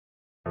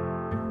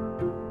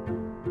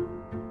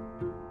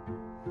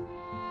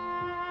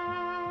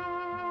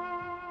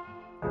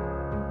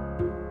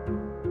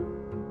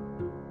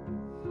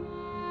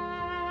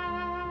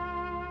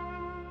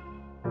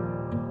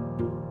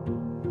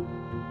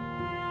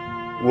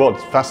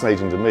What's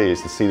fascinating to me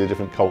is to see the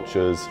different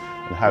cultures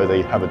and how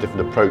they have a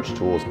different approach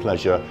towards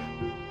pleasure.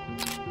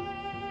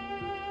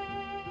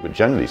 But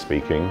generally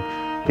speaking,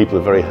 people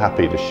are very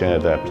happy to share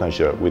their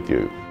pleasure with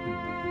you.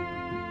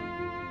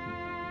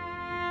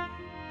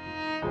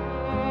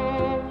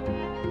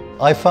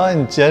 I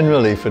find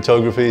generally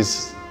photography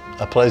is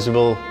a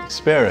pleasurable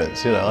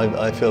experience. You know,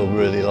 I feel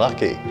really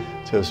lucky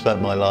to have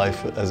spent my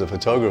life as a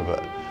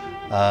photographer.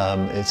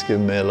 It's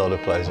given me a lot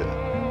of pleasure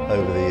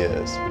over the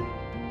years.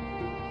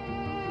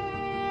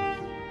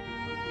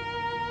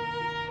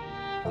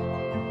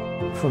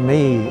 For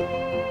me,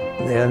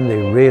 the only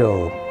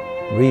real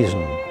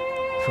reason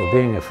for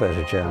being a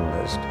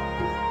photojournalist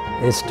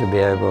is to be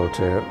able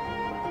to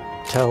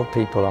tell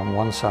people on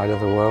one side of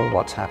the world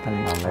what's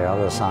happening on the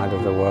other side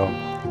of the world.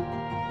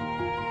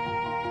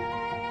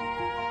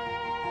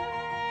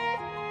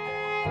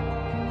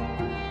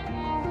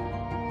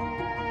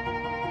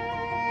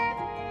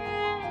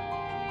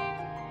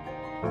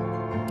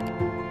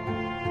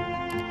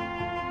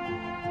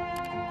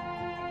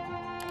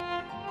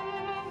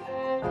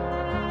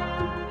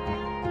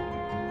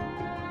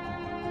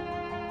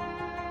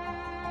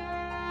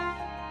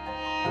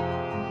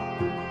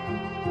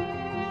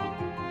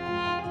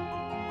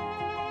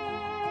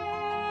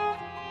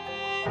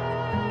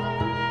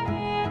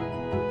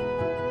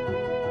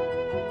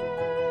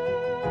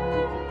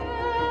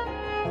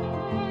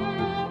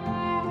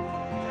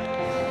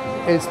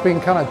 It's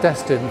been kind of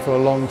destined for a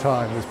long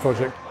time, this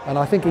project, and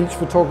I think each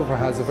photographer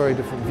has a very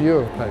different view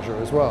of pleasure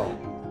as well.